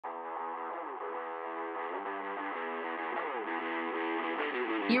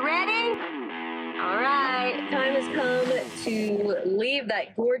You ready? All right, time has come to leave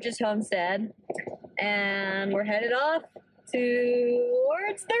that gorgeous homestead, and we're headed off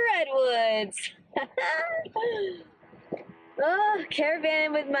towards the redwoods. Oh,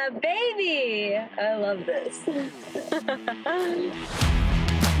 caravan with my baby. I love this.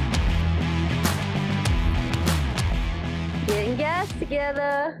 Getting gas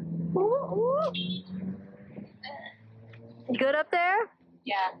together. Ooh, ooh. Good up there?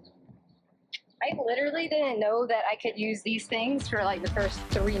 Yeah. I literally didn't know that I could use these things for like the first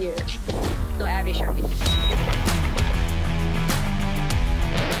 3 years. So Abby showed me. And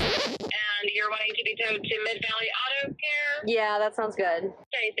you're wanting to be towed to Mid-Valley Auto Care? Yeah, that sounds good.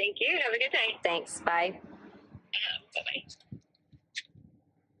 Okay, thank you. Have a good day. Thanks. Bye. Bye-bye.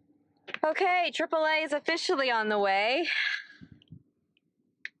 Okay, AAA is officially on the way.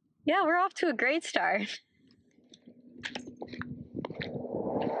 Yeah, we're off to a great start.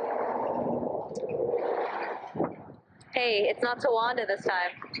 Hey, it's not Tawanda this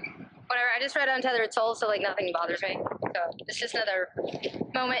time. Whatever, I just read Untethered Soul, so like nothing bothers me. So it's just another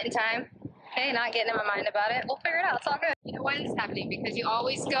moment in time. Hey, not getting in my mind about it. We'll figure it out. It's all good. You know when it's happening because you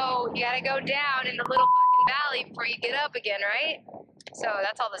always go, you gotta go down in the little fucking valley before you get up again, right? So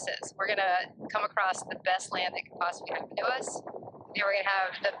that's all this is. We're gonna come across the best land that could possibly happen to us, and we're gonna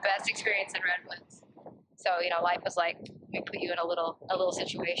have the best experience in redwoods. So you know, life was like, let me put you in a little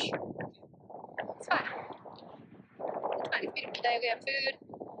situation. It's fine. It's fine. It's a beautiful day. We have food.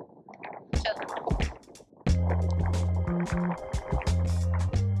 Chill.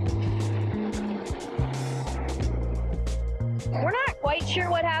 We're not quite sure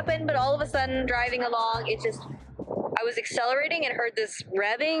what happened, but all of a sudden, driving along, I was accelerating and heard this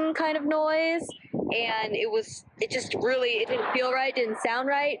revving kind of noise, and it didn't feel right, didn't sound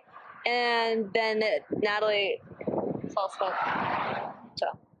right, and then Natalie saw smoke.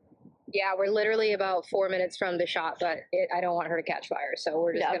 So. Yeah, we're literally about 4 minutes from the shop, but I don't want her to catch fire, so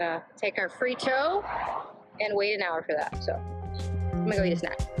we're just gonna take our free tow and wait an hour for that. So I'm gonna go eat a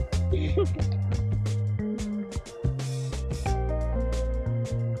snack.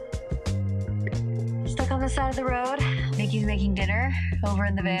 Stuck on the side of the road. Mickey's making dinner over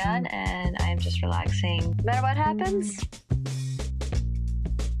in the van, and I'm just relaxing. No matter what happens,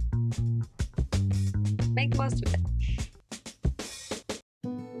 make the most of it.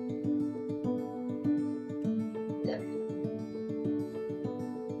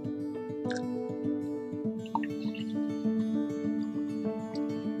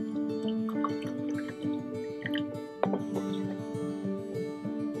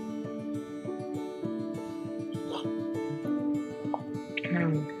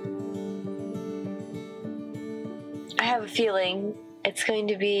 I have a feeling it's going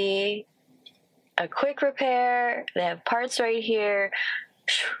to be a quick repair. They have parts right here.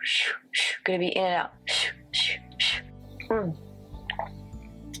 Gonna be in and out.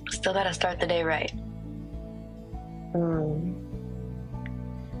 Still gotta start the day right.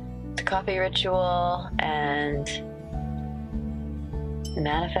 The coffee ritual and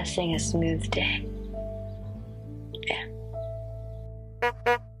manifesting a smooth day. Yeah.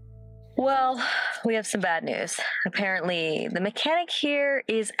 Well, we have some bad news. Apparently, the mechanic here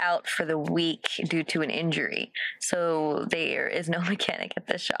is out for the week due to an injury. So there is no mechanic at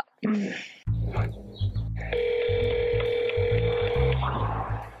the shop.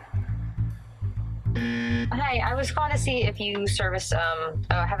 Hi, I was calling to see if you service, I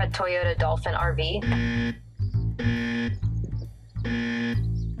have a Toyota Dolphin RV.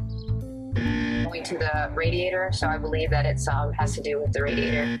 Going to the radiator, so I believe that it's has to do with the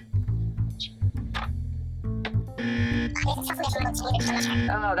radiator.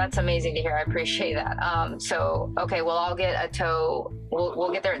 Oh, that's amazing to hear. I appreciate that. So, okay, well, I'll get a tow.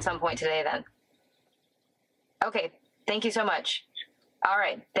 We'll get there at some point today then. Okay, thank you so much. All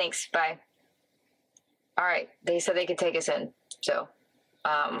right, thanks. Bye. All right, they said they could take us in. So,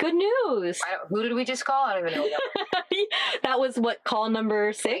 good news. Who did we just call? I don't even know. That was what, call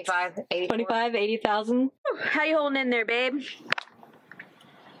number 6? 25, 80,000. How you holding in there, babe?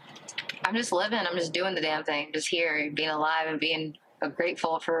 I'm just living. I'm just doing the damn thing. Just here, being alive and being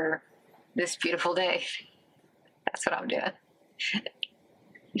grateful for this beautiful day. That's what I'm doing.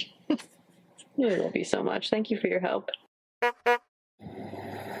 I love you so much. Thank you for your help.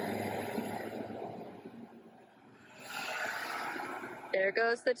 There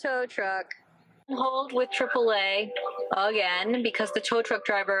goes the tow truck. Hold with AAA again because the tow truck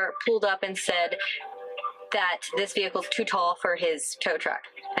driver pulled up and said that this vehicle's too tall for his tow truck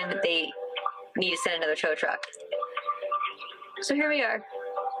and that they need to send another tow truck. So here we are.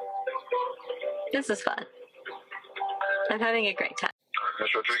 This is fun. I'm having a great time. Ms.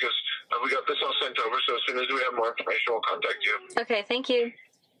 Rodriguez. We got this all sent over, so as soon as we have more information, we'll contact you. Okay, thank you.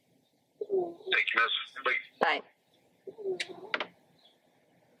 Thank you, Miss. Bye. Bye.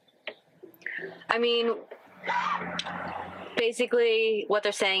 I mean, basically what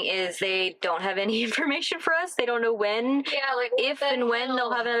they're saying is they don't have any information for us. They don't know when, if and when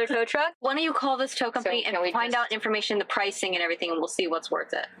they'll have another tow truck. Why don't you call this tow company and find out information, the pricing and everything, and we'll see what's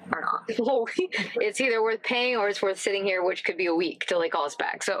worth it or not. It's either worth paying or it's worth sitting here, which could be a week till they call us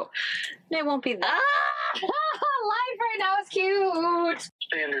back. So it won't be that. Life right now is cute.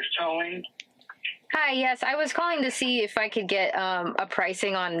 Standard towing. Hi, yes, I was calling to see if I could get a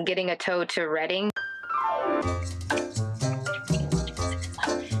pricing on getting a tow to Reading.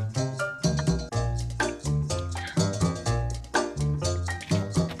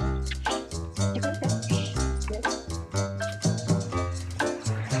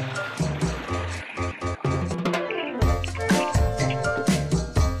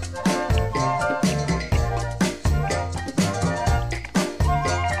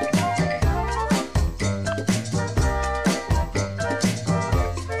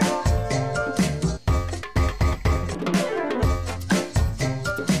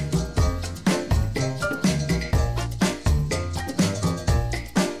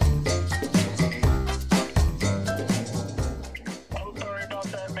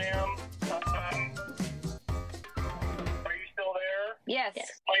 Yes.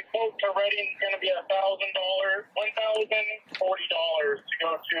 My quote to Reading is going to be $1,000, $1,040 to go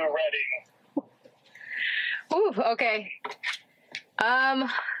to Reading. Ooh, okay.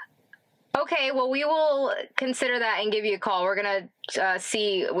 Okay, well, we will consider that and give you a call. We're going to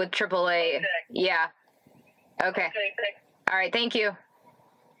see with AAA. Okay. Yeah. Okay. Okay, thanks. All right, thank you.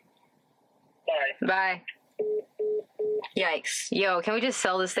 Bye. Bye. Yikes. Yo, can we just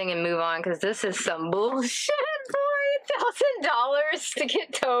sell this thing and move on? Because this is some bullshit, boy. $1,000 to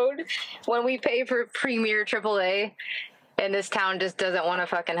get towed when we pay for premier AAA. And this town just doesn't want to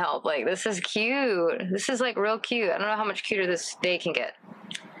fucking help. Like, this is cute. This is, like, real cute. I don't know how much cuter this day can get.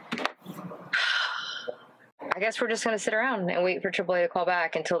 I guess we're just going to sit around and wait for AAA to call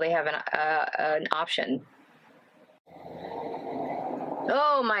back until they have an option.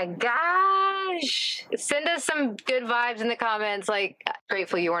 Oh, my gosh. Send us some good vibes in the comments. Like,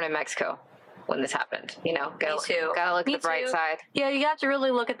 grateful you weren't in Mexico when this happened. You know, Me too. Gotta look Me at the bright too. side. Yeah, you have to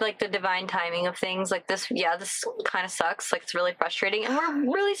really look at like the divine timing of things. Like this, yeah, this kind of sucks. Like it's really frustrating, and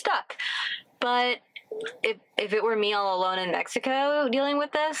we're really stuck. But if it were me all alone in Mexico dealing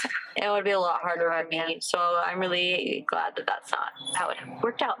with this, it would be a lot harder for me. So I'm really glad that that's not how it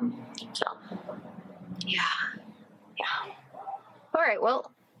worked out. So yeah. All right,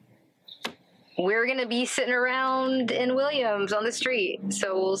 well, we're gonna be sitting around in Williams on the street,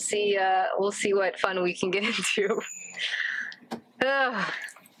 so we'll see what fun we can get into. Ugh.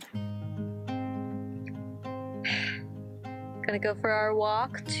 Gonna go for our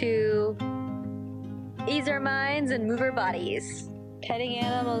walk to ease our minds and move our bodies. Petting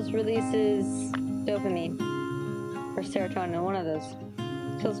animals releases dopamine or serotonin, one of those.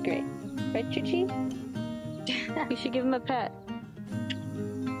 Feels great. Right, Chichi? You should give him a pet.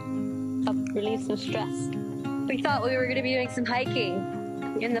 Help relieve some stress. We thought we were going to be doing some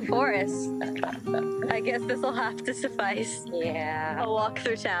hiking in the forest. I guess this will have to suffice. Yeah. A walk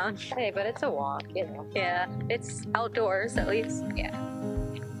through town. Hey, but it's a walk, you know. Yeah, it's outdoors at least. Yeah.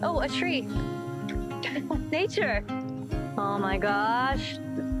 Oh, a tree. Nature. Oh my gosh.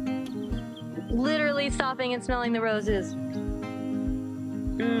 Literally stopping and smelling the roses.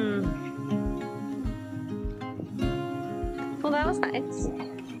 Well, that was nice.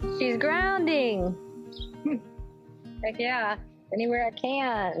 She's grounding. Heck yeah. Anywhere I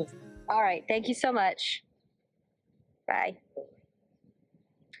can. All right. Thank you so much. Bye.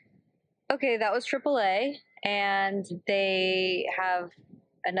 Okay, that was AAA, and they have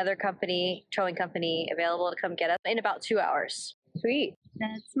another company, towing company, available to come get us in about 2 hours. Sweet.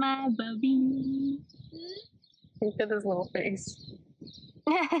 That's my bubby. Look at his little face.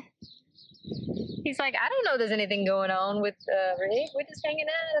 He's like, I don't know there's anything going on with Rick. We're just hanging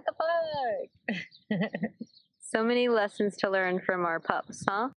out at the park. So many lessons to learn from our pups,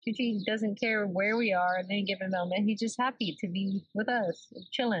 huh? Chichi doesn't care where we are at any given moment. He's just happy to be with us,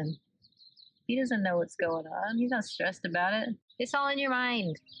 chilling. He doesn't know what's going on. He's not stressed about it. It's all in your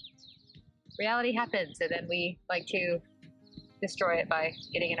mind. Reality happens, and then we like to destroy it by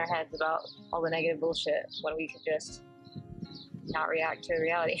getting in our heads about all the negative bullshit when we could just not react to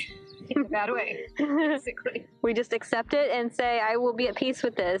reality in a bad way, basically. We just accept it and say, I will be at peace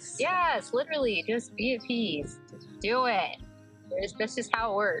with this. Yes, literally, just be at peace. Just do it. That's just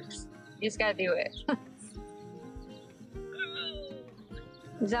how it works. You just gotta do it.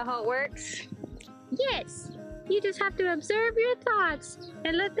 Is that how it works? Yes. You just have to observe your thoughts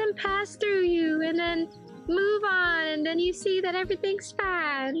and let them pass through you and then move on, and then you see that everything's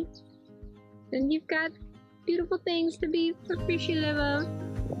fine. And you've got beautiful things to be appreciative of.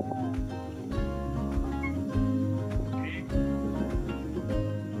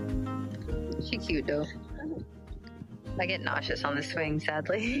 She's cute though. I get nauseous on the swing,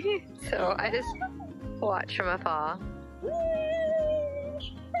 sadly. So I just watch from afar.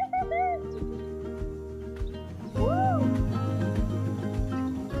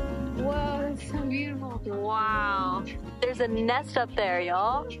 Whoa, it's so beautiful. Wow. There's a nest up there,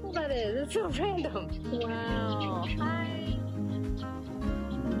 y'all. How cool that is. It's so random. Wow. Hi.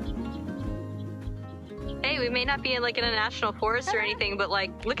 Hey, we may not be in like in a national forest or anything, but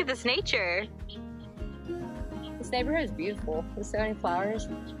like, look at this nature. This neighborhood is beautiful. There's so many flowers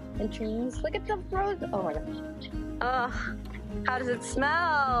and trees. Look at the rose. Oh my god. Oh, how does it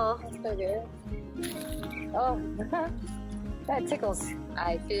smell? It's so good. Oh, that tickles.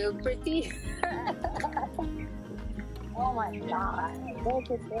 I feel pretty. Oh my god.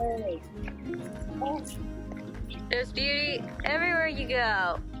 Look at this. Oh. There's beauty everywhere you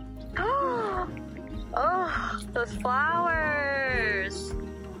go. Oh. Oh, those flowers.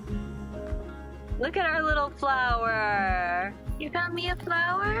 Look at our little flower. You got me a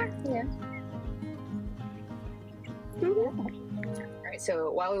flower? Yeah. Alright,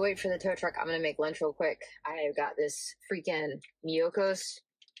 so while we wait for the tow truck, I'm gonna make lunch real quick. I've got this freaking Miyoko's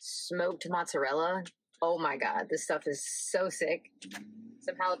smoked mozzarella. Oh my god, this stuff is so sick.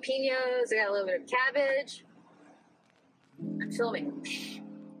 Some jalapenos, I got a little bit of cabbage. I'm filming.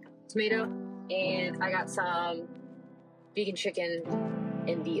 Tomato. And I got some vegan chicken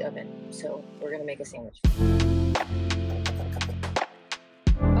in the oven. So we're gonna make a sandwich.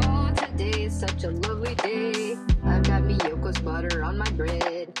 Oh, today is such a lovely day. I've got Miyoko's butter on my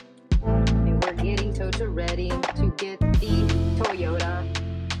bread. And we're getting Toto ready to get the Toyota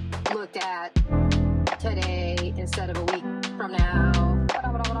looked at today instead of a week from now.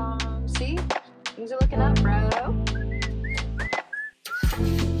 See? Things are looking up, bro.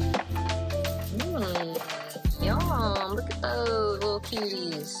 Yum, look at those little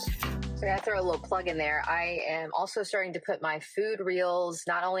cuties. So I gotta throw a little plug in there. I am also starting to put my food reels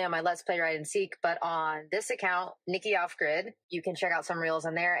not only on my Let's Play Ride and Seek, but on this account, Nikki Off Grid. You can check out some reels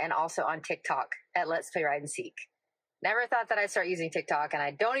on there, and also on TikTok at Let's Play Ride and Seek. Never thought that I'd start using TikTok, and I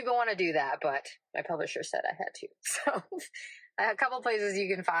don't even want to do that, but my publisher said I had to. So I have a couple places you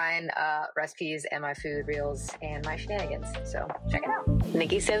can find recipes and my food reels and my shenanigans. So check it out.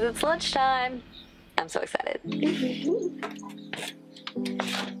 Nikki says it's lunchtime. I'm so excited.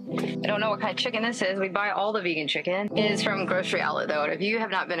 I don't know what kind of chicken this is. We buy all the vegan chicken. It is from Grocery Outlet though. And if you have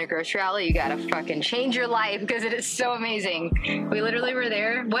not been to Grocery Outlet, you gotta fucking change your life because it is so amazing. We literally were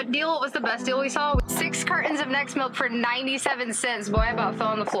there. What deal? What was the best deal we saw? 6 cartons of Next Milk for 97 cents. Boy, I about fell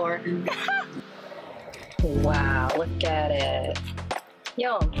on the floor. Wow, look at it.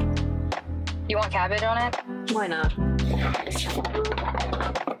 Yum. You want cabbage on it? Why not?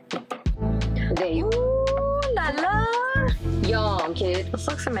 Ooh la la! Yum, kid. This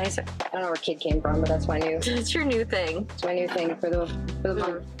looks amazing. I don't know where kid came from, but that's my new. It's your new thing. It's my new thing for the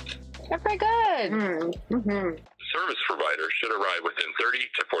month. They're pretty good. Service provider should arrive within 30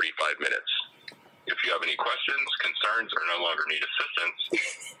 to 45 minutes. If you have any questions, concerns, or no longer need assistance,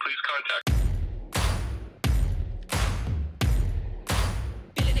 please contact.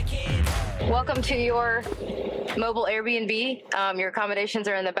 Welcome to your mobile Airbnb. Your accommodations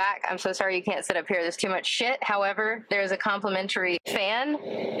are in the back. I'm so sorry you can't sit up here. There's too much shit. However, there's a complimentary fan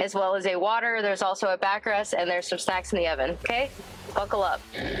as well as a water. There's also a backrest and there's some snacks in the oven. Okay? Buckle up.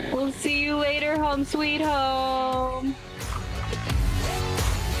 We'll see you later, home sweet home.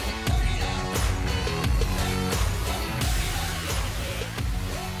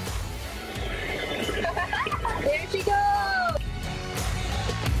 There she goes.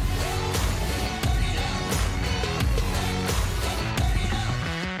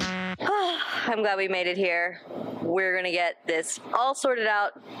 I'm glad we made it here. We're gonna get this all sorted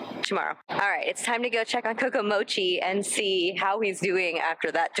out tomorrow. All right, it's time to go check on Coco Mochi and see how he's doing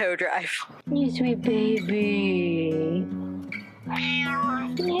after that tow drive. You sweet baby.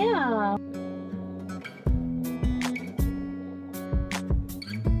 Yeah.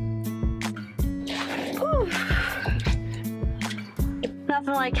 Whew.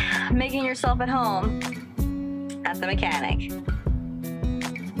 Nothing like making yourself at home at the mechanic.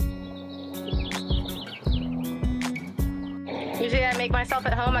 Usually I make myself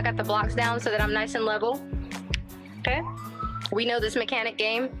at home. I got the blocks down so that I'm nice and level. Okay? We know this mechanic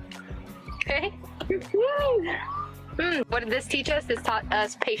game. Okay? What did this teach us? This taught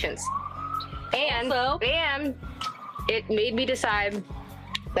us patience. And it made me decide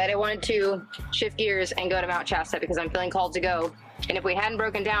that I wanted to shift gears and go to Mount Shasta because I'm feeling called to go. And if we hadn't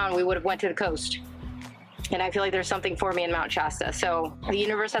broken down, we would have went to the coast. And I feel like there's something for me in Mount Shasta. So the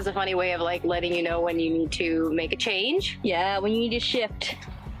universe has a funny way of like letting you know when you need to make a change. Yeah, when you need to shift.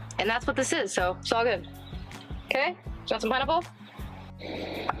 And that's what this is, so it's all good. Okay, you want some pineapple?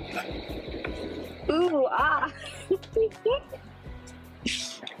 Ooh, ah. Woo!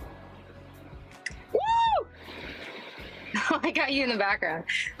 I got you in the background.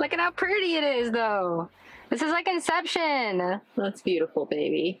 Look at how pretty it is, though. This is like Inception. That's beautiful,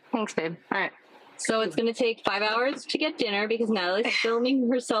 baby. Thanks, babe. All right. So it's going to take 5 hours to get dinner because Natalie's filming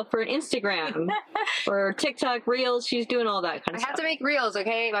herself for an Instagram or TikTok Reels. She's doing all that kind of stuff. I have to make Reels,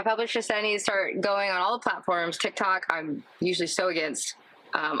 okay? My publisher said I need to start going on all the platforms. TikTok, I'm usually so against.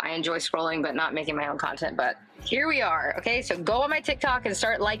 I enjoy scrolling, but not making my own content. But here we are, okay? So go on my TikTok and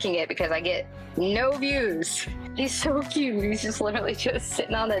start liking it because I get no views. He's so cute. He's just literally just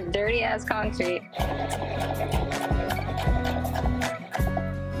sitting on the dirty-ass concrete.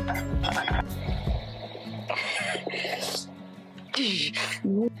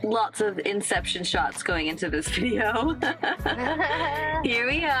 Lots of Inception shots going into this video. Here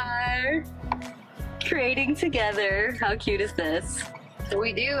we are, creating together. How cute is this?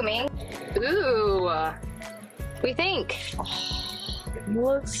 We do, man. Ooh. We think.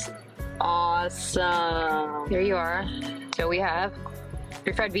 Looks awesome. Here you are. So we have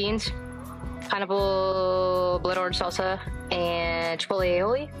refried beans, pineapple blood orange salsa, and chipotle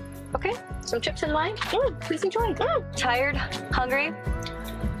aioli. Okay, some chips in line. Please enjoy. Tired? Hungry?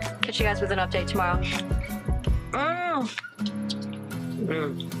 Catch you guys with an update tomorrow.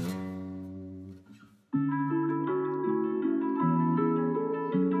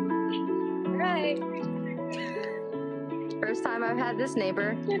 Right. First time I've had this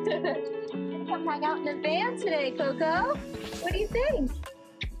neighbor. Come hang out in the van today, Coco. What do you think?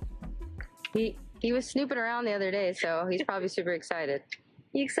 He was snooping around the other day, so he's probably super excited.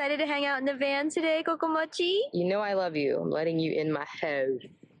 You excited to hang out in the van today, Coco Mochi? You know I love you. I'm letting you in my house.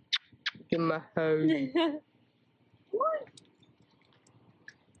 In my house.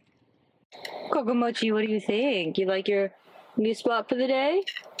 Coco Mochi, what do you think? You like your new spot for the day?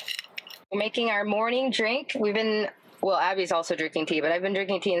 We're making our morning drink. Well, Abby's also drinking tea, but I've been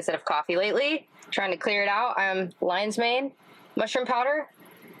drinking tea instead of coffee lately, trying to clear it out. I'm lion's mane mushroom powder,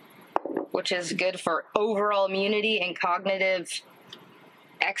 which is good for overall immunity and cognitive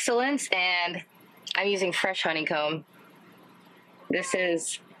excellence, and I'm using fresh honeycomb. This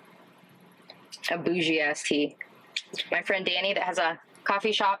is a bougie ass tea. My friend Danny that has a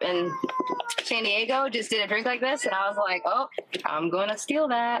coffee shop in San Diego just did a drink like this, and I was like, oh, I'm gonna steal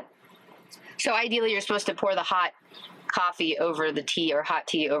that. So ideally you're supposed to pour the hot coffee over the tea or hot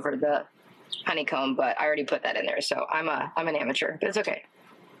tea over the honeycomb, but I already put that in there, so I'm an amateur, but it's okay.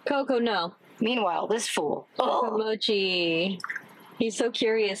 Coco, no. Meanwhile, this fool. Coco Mochi. He's so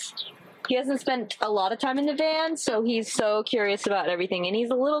curious. He hasn't spent a lot of time in the van, so he's so curious about everything, and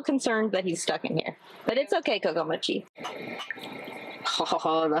he's a little concerned that he's stuck in here. But it's okay, Coco Mochi.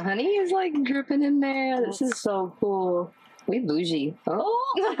 Oh, the honey is like dripping in there. This is so cool. We bougie.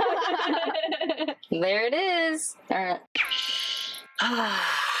 Oh. There it is. All right.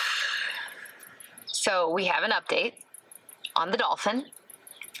 So we have an update on the Dolphin.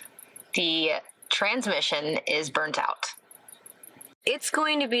 The transmission is burnt out. It's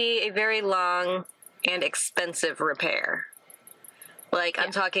going to be a very long and expensive repair. Like,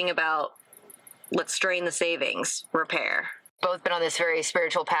 I'm talking about, let's strain the savings repair. Both been on this very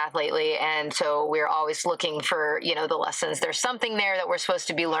spiritual path lately, and so we're always looking for, the lessons. There's something there that we're supposed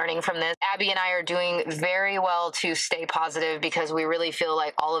to be learning from this. Abby and I are doing very well to stay positive because we really feel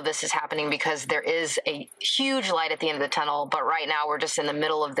like all of this is happening because there is a huge light at the end of the tunnel, but right now we're just in the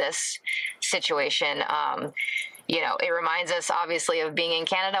middle of this situation. It reminds us, obviously, of being in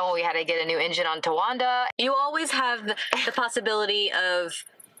Canada when we had to get a new engine on Tawanda. You always have the possibility of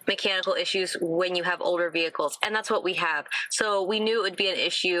mechanical issues when you have older vehicles, and that's what we have. So we knew it would be an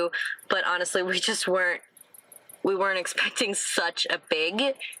issue, but honestly, we weren't expecting such a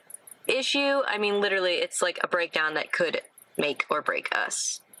big issue. I mean, literally, it's like a breakdown that could make or break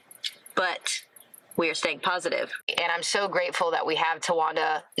us. But we are staying positive. And I'm so grateful that we have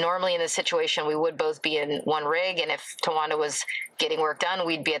Tawanda. Normally in this situation, we would both be in one rig, and if Tawanda was getting work done,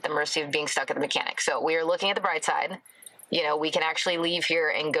 we'd be at the mercy of being stuck at the mechanic. So we are looking at the bright side. We can actually leave here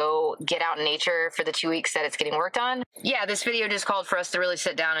and go get out in nature for the 2 weeks that it's getting worked on. Yeah, this video just called for us to really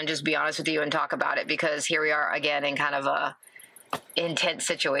sit down and just be honest with you and talk about it, because here we are again in kind of a intense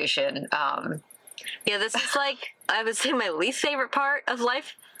situation. Yeah, this is like, I would say my least favorite part of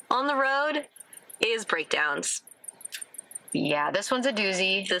life on the road is breakdowns. Yeah, this one's a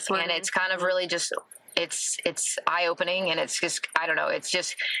doozy. This one, and it's kind of really just, it's eye-opening, and it's just, I don't know, it's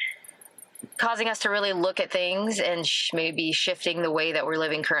just causing us to really look at things and maybe shifting the way that we're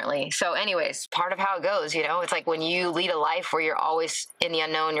living currently. So anyways, part of how it goes, you know, it's like when you lead a life where you're always in the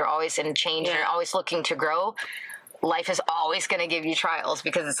unknown, you're always in change, and you're always looking to grow, life is always going to give you trials,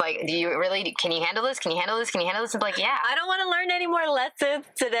 because it's like, do you really, can you handle this? Can you handle this? Can you handle this? It's like, yeah. I don't want to learn any more lessons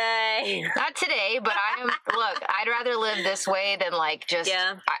today. Not today, but look, I'd rather live this way than like just,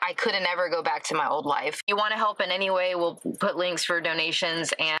 I couldn't ever go back to my old life. If you want to help in any way, we'll put links for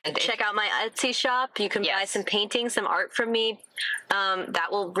donations, and check out my Etsy shop. You can buy some paintings, some art from me.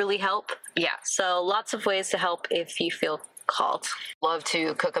 That will really help. Yeah. So lots of ways to help if you feel called. Love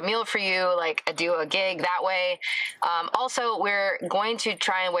to cook a meal for you, like do a gig that way. Also, we're going to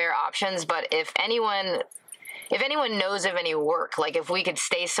try and weigh our options, but if anyone knows of any work, like if we could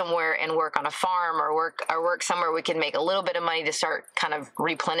stay somewhere and work on a farm or work somewhere we can make a little bit of money to start kind of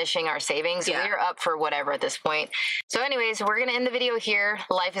replenishing our savings, we're up for whatever at this point. So anyways, we're going to end the video here.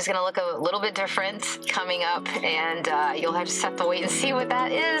 Life is going to look a little bit different coming up, and you'll have to wait and see what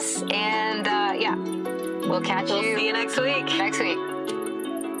that is. And yeah, we'll see you next week.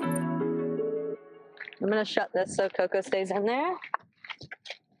 I'm going to shut this so Coco stays in there.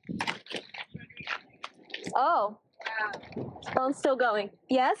 Oh, phone's still going.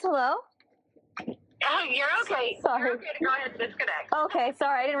 Yes, hello? Oh, you're okay. Sorry. You're okay to go ahead and disconnect. Okay,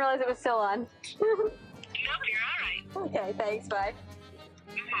 sorry. I didn't realize it was still on. Nope, you're all right. Okay, thanks. Bye.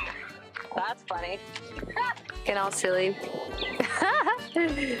 That's funny. Getting all silly.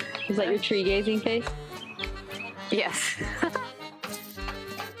 Is that your tree gazing face? Yes.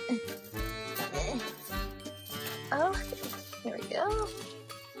 Oh, there we go.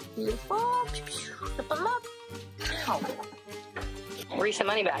 Beautiful. Flip them up. Ow. Read some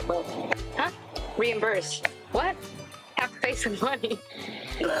money back, bro. Huh? Reimburse. What? Have to pay some money.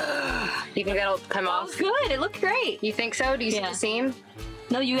 You think that'll come off? Good. It looked great. You think so? Do you see the seam?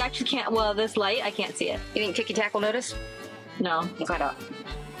 No, you actually can't. Well, this light, I can't see it. You think Ticky Tack will notice? No. We'll find out.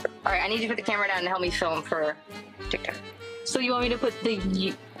 All right, I need you to put the camera down and help me film for TikTok. So you want me to put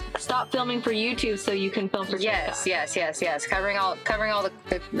stop filming for YouTube so you can film for TikTok? Yes. Covering all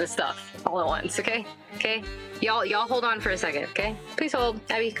the stuff all at once. Okay. Y'all hold on for a second. Okay. Please hold.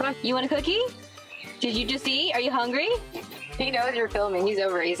 Abby, come on. You want a cookie? Did you just eat? Are you hungry? He knows you're filming. He's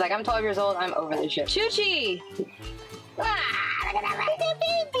over it. He's like, I'm 12 years old. I'm over this shit. Choochie. All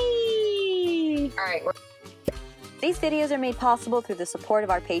right. These videos are made possible through the support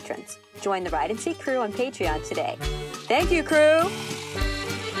of our patrons. Join the Ride and Seek crew on Patreon today. Thank you, crew!